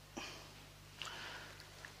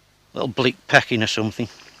 Little bleak pecking or something.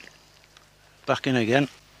 Back in again.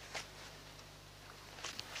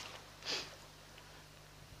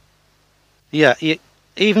 Yeah,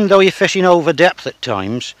 even though you're fishing over depth at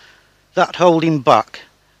times, that holding back,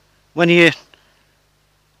 when you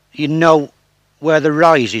know where the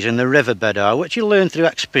rises in the riverbed are, which you learn through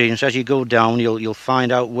experience as you go down, you'll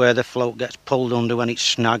find out where the float gets pulled under when it's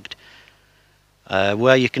snagged,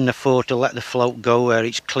 where you can afford to let the float go, where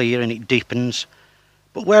it's clear and it deepens.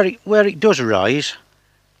 But where it does rise,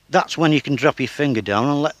 that's when you can drop your finger down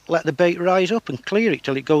and let the bait rise up and clear it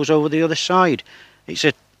till it goes over the other side. It's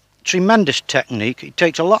a tremendous technique. It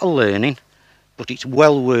takes a lot of learning, but it's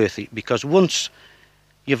well worth it, because once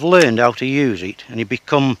you've learned how to use it and you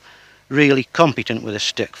become really competent with a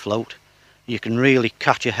stick float, you can really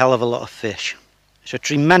catch a hell of a lot of fish. It's a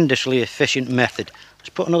tremendously efficient method. Let's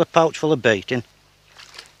put another pouch full of bait in.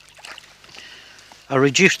 I'll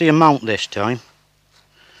reduce the amount this time,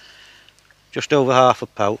 just over half a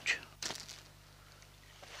pouch.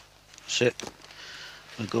 That's it.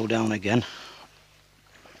 We'll go down again.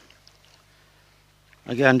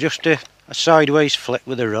 Again, just a sideways flick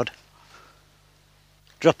with the rod.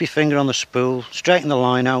 Drop your finger on the spool, straighten the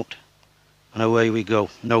line out, and away we go,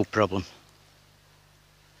 no problem.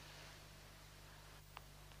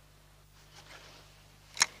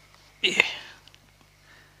 Yeah.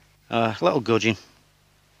 Little gudgeon.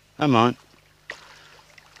 Come on.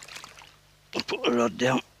 I'll put the rod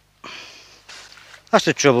down. That's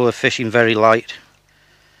the trouble with fishing very light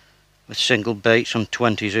with single baits on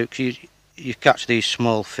 20s hooks. You catch these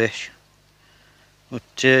small fish,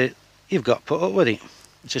 but you've got to put up with it.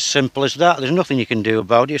 It's as simple as that. There's nothing you can do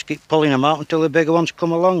about it. You just keep pulling them out until the bigger ones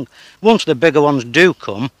come along. Once the bigger ones do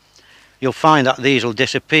come, you'll find that these will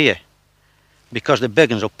disappear, because the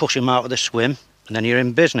big ones will push them out of the swim, and then you're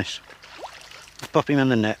in business. Pop him in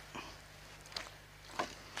the net.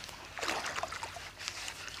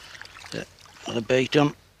 Put the bait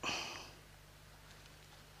on.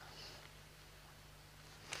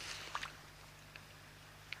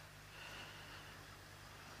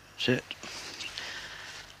 That's it.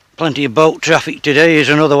 Plenty of boat traffic today. Here's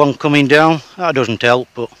another one coming down. That doesn't help,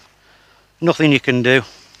 but nothing you can do.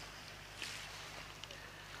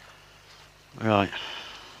 Right,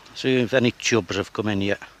 see if any chubs have come in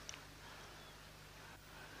yet.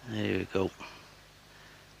 There we go.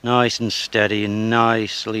 Nice and steady and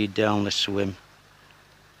nicely down the swim.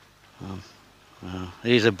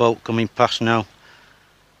 Here's a boat coming past now.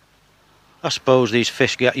 I suppose these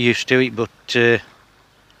fish get used to it, but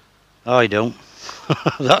I don't.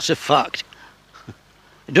 That's a fact.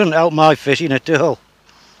 It doesn't help my fishing at all.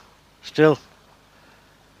 Still,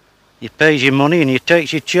 you pays your money and you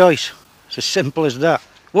takes your choice. It's as simple as that.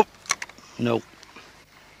 Whoop! No.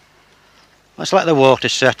 Let's let the water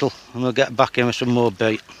settle and we'll get back in with some more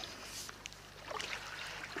bait.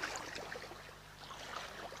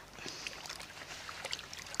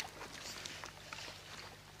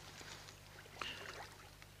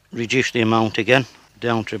 Reduce the amount again,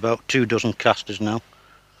 down to about 2 dozen casters now.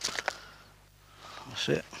 That's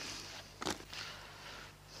it.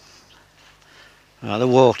 Right, the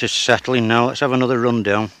water's settling now. Let's have another run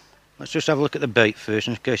down. Let's just have a look at the bait first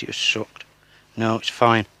in case it was sucked. No, it's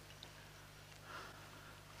fine.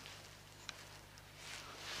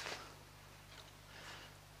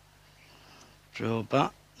 Draw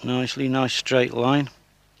back nicely, nice straight line.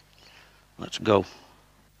 Let's go.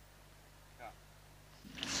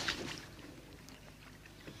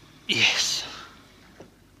 Yes.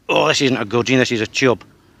 Oh, this isn't a gudgeon, this is a chub.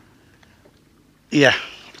 Yeah,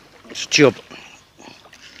 it's a chub.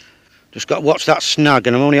 Just got to watch that snag,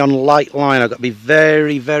 and I'm only on light line. I've got to be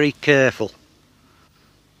very, very careful.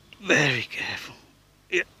 Very careful.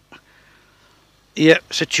 Yeah. Yeah,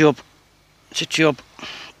 it's a chub. It's a chub.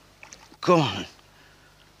 Come on.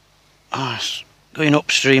 Oh, it's going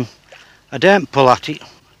upstream. I daren't pull at it.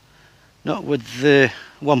 Not with the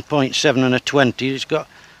 1.7 and a 20. It's got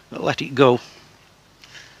to let it go.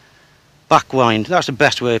 Backwind. That's the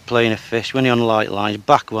best way of playing a fish when you're on light lines.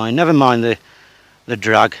 Backwind. Never mind the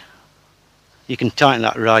drag. You can tighten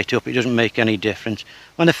that right up. It doesn't make any difference.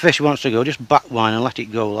 When the fish wants to go, just backwind and let it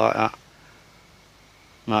go like that.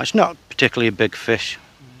 No, it's not particularly a big fish.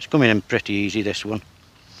 It's coming in pretty easy, this one.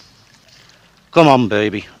 Come on,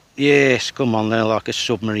 baby. Yes, come on, they're like a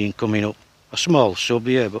submarine coming up. A small sub,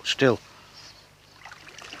 yeah, but still.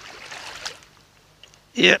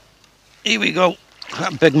 Yeah, here we go.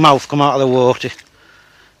 That big mouth come out of the water.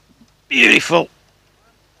 Beautiful.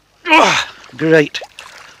 Oh, great.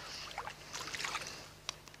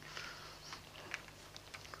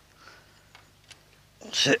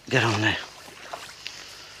 That's it, get on there.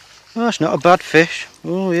 Oh, that's not a bad fish.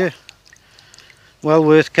 Oh yeah. Well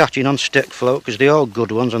worth catching on stick float, because they're all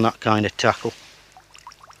good ones on that kind of tackle.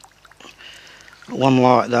 One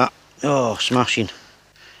like that. Oh, smashing.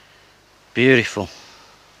 Beautiful.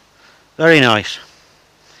 Very nice.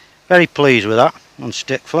 Very pleased with that on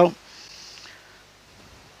stick float.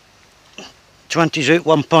 20 zoot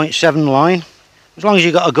 1.7 line. As long as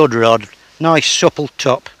you got a good rod, nice supple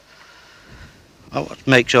top. That's what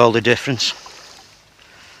makes all the difference.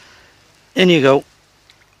 In you go.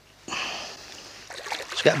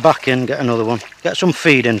 Let's get back in, get another one. Get some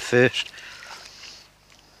feed in first.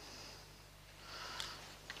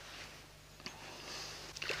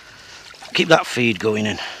 Keep that feed going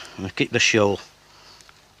in and keep the shoal.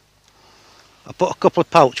 I put a couple of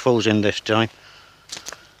pouchfuls in this time.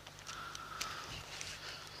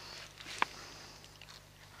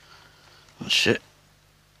 That's it.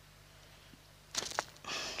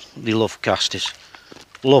 They love casters.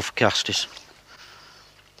 Love casters.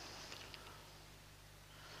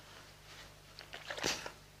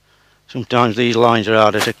 Sometimes these lines are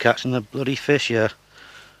harder to catch than the bloody fish, yeah.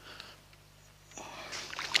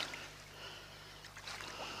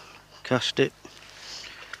 Cast it.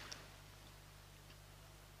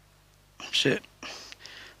 That's it.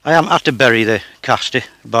 I haven't had to bury the caster,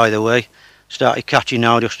 by the way. Started catching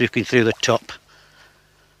now, just looking through the top.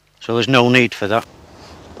 So there's no need for that.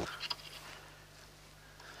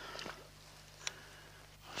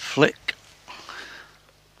 Flick.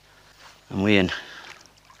 And we're in.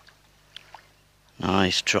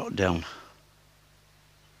 Nice trot down.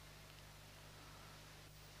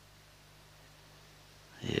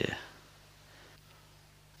 Yeah.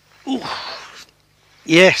 Ooh.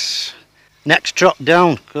 Yes. Next trot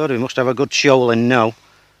down. God, we must have a good shoal in now.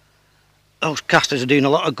 Those casters are doing a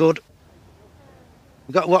lot of good.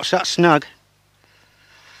 We've got to watch that snag.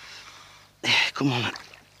 Come on.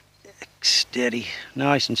 Steady.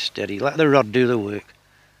 Nice and steady. Let the rod do the work.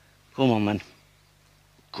 Come on then.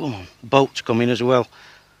 Come on. Boat's coming as well.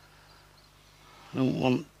 Don't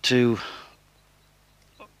want to...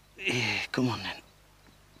 Yeah, come on then.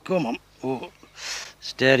 Come on. Oh.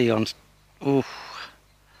 Steady on. Oh.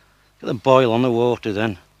 Get the boil on the water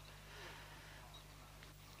then.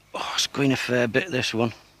 Oh, it's going a fair bit, this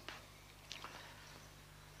one.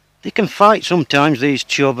 They can fight sometimes, these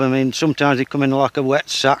chub. I mean, sometimes they come in like a wet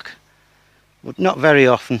sack. But not very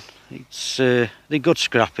often. It's they're good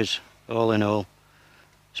scrappers, all in all.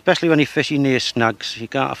 Especially when you're fishing near snags. You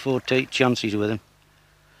can't afford to take chances with them.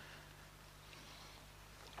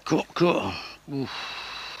 Cut on. Ooh.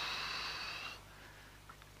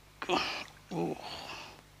 Oh.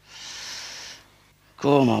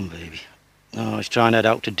 Come on, baby. Oh, he's trying to head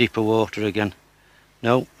out to deeper water again.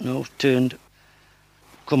 No, turned.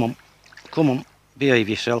 Come on, come on, behave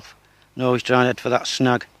yourself. No, he's trying to head for that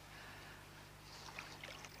snag.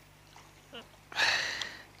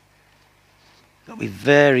 Got to be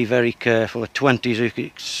very, very careful. A 20's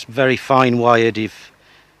it's very fine wired. If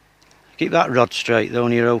keep that rod straight though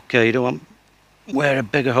and you're okay. You don't want to wear a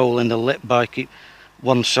bigger hole in the lip by keep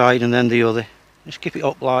one side and then the other. Just keep it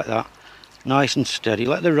up like that. Nice and steady.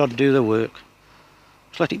 Let the rod do the work.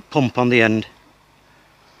 Just let it pump on the end.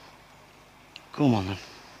 Come on then.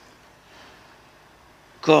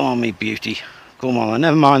 Come on, me beauty. Come on then.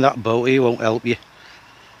 Never mind that boat. He won't help you.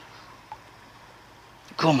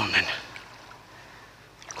 Come on then.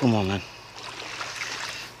 Come on then.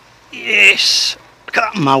 Yes. Look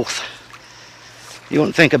at that mouth. You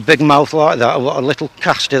wouldn't think a big mouth like that of what a little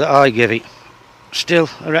caster that I give it. Still,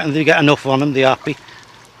 I reckon they get enough on them. They're happy.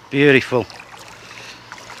 Beautiful.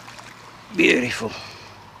 Beautiful.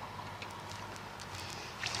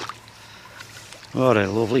 What a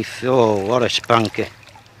lovely, oh, what a spanker.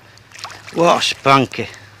 What a spanker.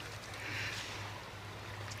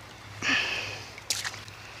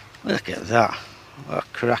 Look at that. What a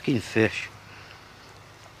cracking fish.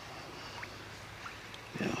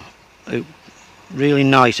 Yeah. Really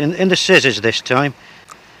nice. In the scissors this time.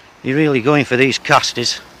 You're really going for these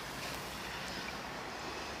casters.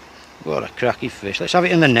 What a cracky fish. Let's have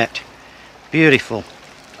it in the net. Beautiful.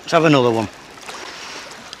 Let's have another one.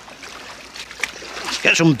 Let's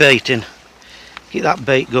get some bait in. Keep that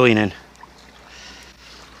bait going in.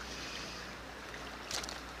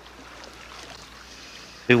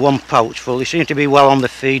 One pouch full. They seem to be well on the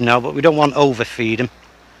feed now, but we don't want to overfeed them.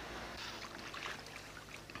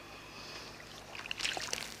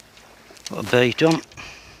 Put a bait on.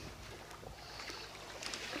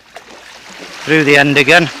 Through the end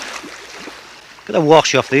again. Get a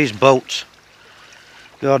wash off these boats.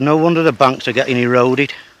 God, no wonder the banks are getting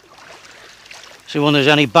eroded. So when there's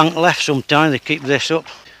any bank left sometimes they keep this up.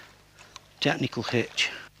 Technical hitch.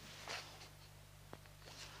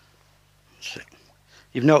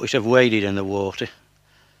 You've noticed I've waded in the water.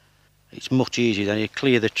 It's much easier then. You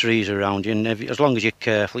clear the trees around you, and as long as you're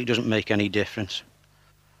careful it doesn't make any difference.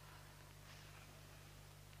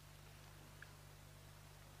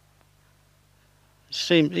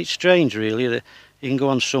 It's strange really that you can go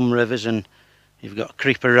on some rivers and you've got to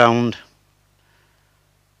creep around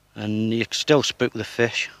and you can still spook the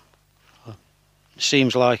fish. It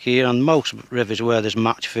seems like here on most rivers where there's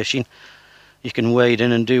match fishing you can wade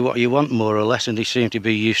in and do what you want more or less, and they seem to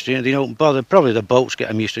be used to it. They don't bother. Probably the boats get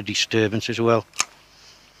them used to disturbance as well.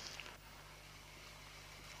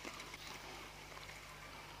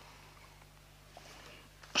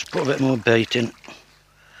 Let's put a bit more bait in.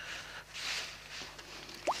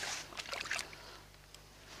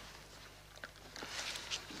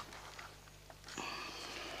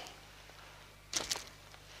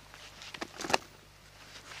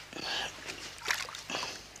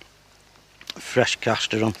 Fresh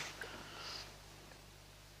caster on.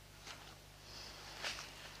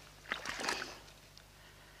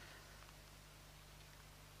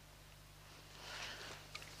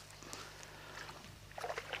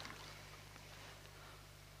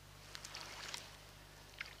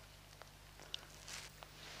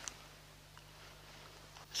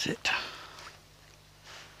 That's it.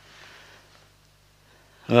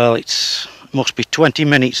 Well, it must be 20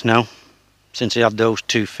 minutes now since I had those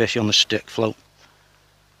 2 fish on the stick float.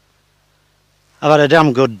 I've had a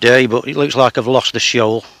damn good day, but it looks like I've lost the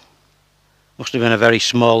shoal. Must have been a very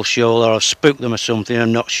small shoal, or I've spooked them or something,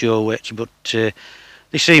 I'm not sure which, but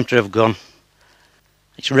they seem to have gone.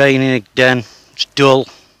 It's raining again, it's dull.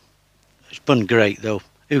 It's been great though.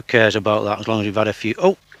 Who cares about that as long as you've had a few.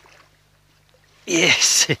 Oh!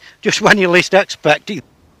 Yes! Just when you least expect it.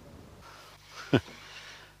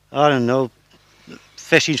 I don't know.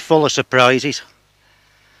 Fishing's full of surprises.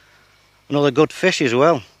 Another good fish as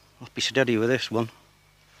well. I'll be steady with this one.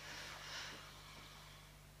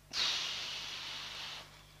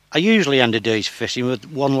 I usually end a day's fishing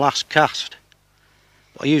with 1 last cast.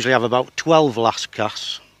 But I usually have about 12 last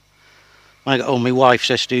casts. When I get home my wife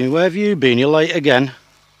says to me, "Where have you been? You're late again."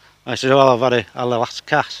 I said, "Well, I've had a last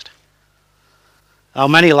cast." "How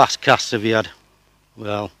many last casts have you had?"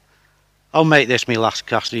 "Well, I'll make this my last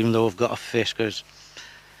cast even though I've got a fish, because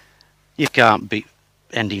you can't beat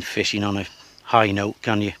ending fishing on a high note,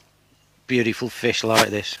 can you? Beautiful fish like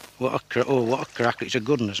this. What a crack. It's a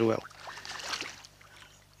good one as well.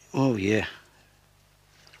 Oh yeah.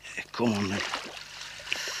 Come on then.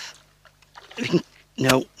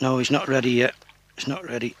 No, he's not ready yet. He's not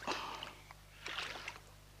ready.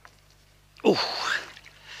 Oh.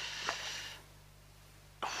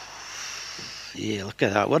 Yeah, look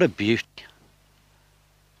at that. What a beauty.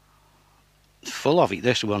 Full of it,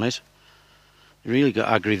 this one is. Really got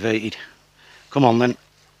aggravated. Come on then.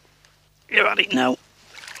 You're at it now.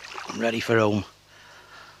 I'm ready for home.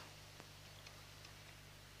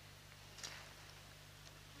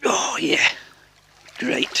 Oh yeah.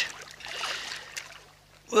 Great.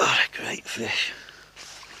 What a great fish.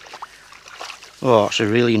 Oh, it's a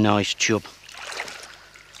really nice chub.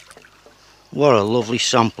 What a lovely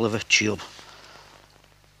sample of a chub.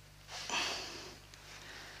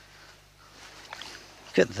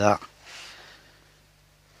 Look at that.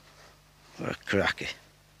 What a cracker.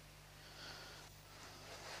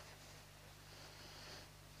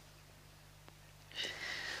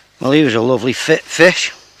 Well, he was a lovely fit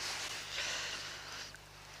fish.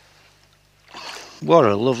 What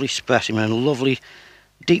a lovely specimen. Lovely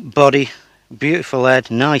deep body, beautiful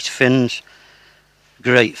head, nice fins.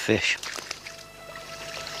 Great fish.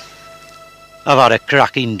 I've had a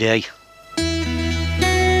cracking day.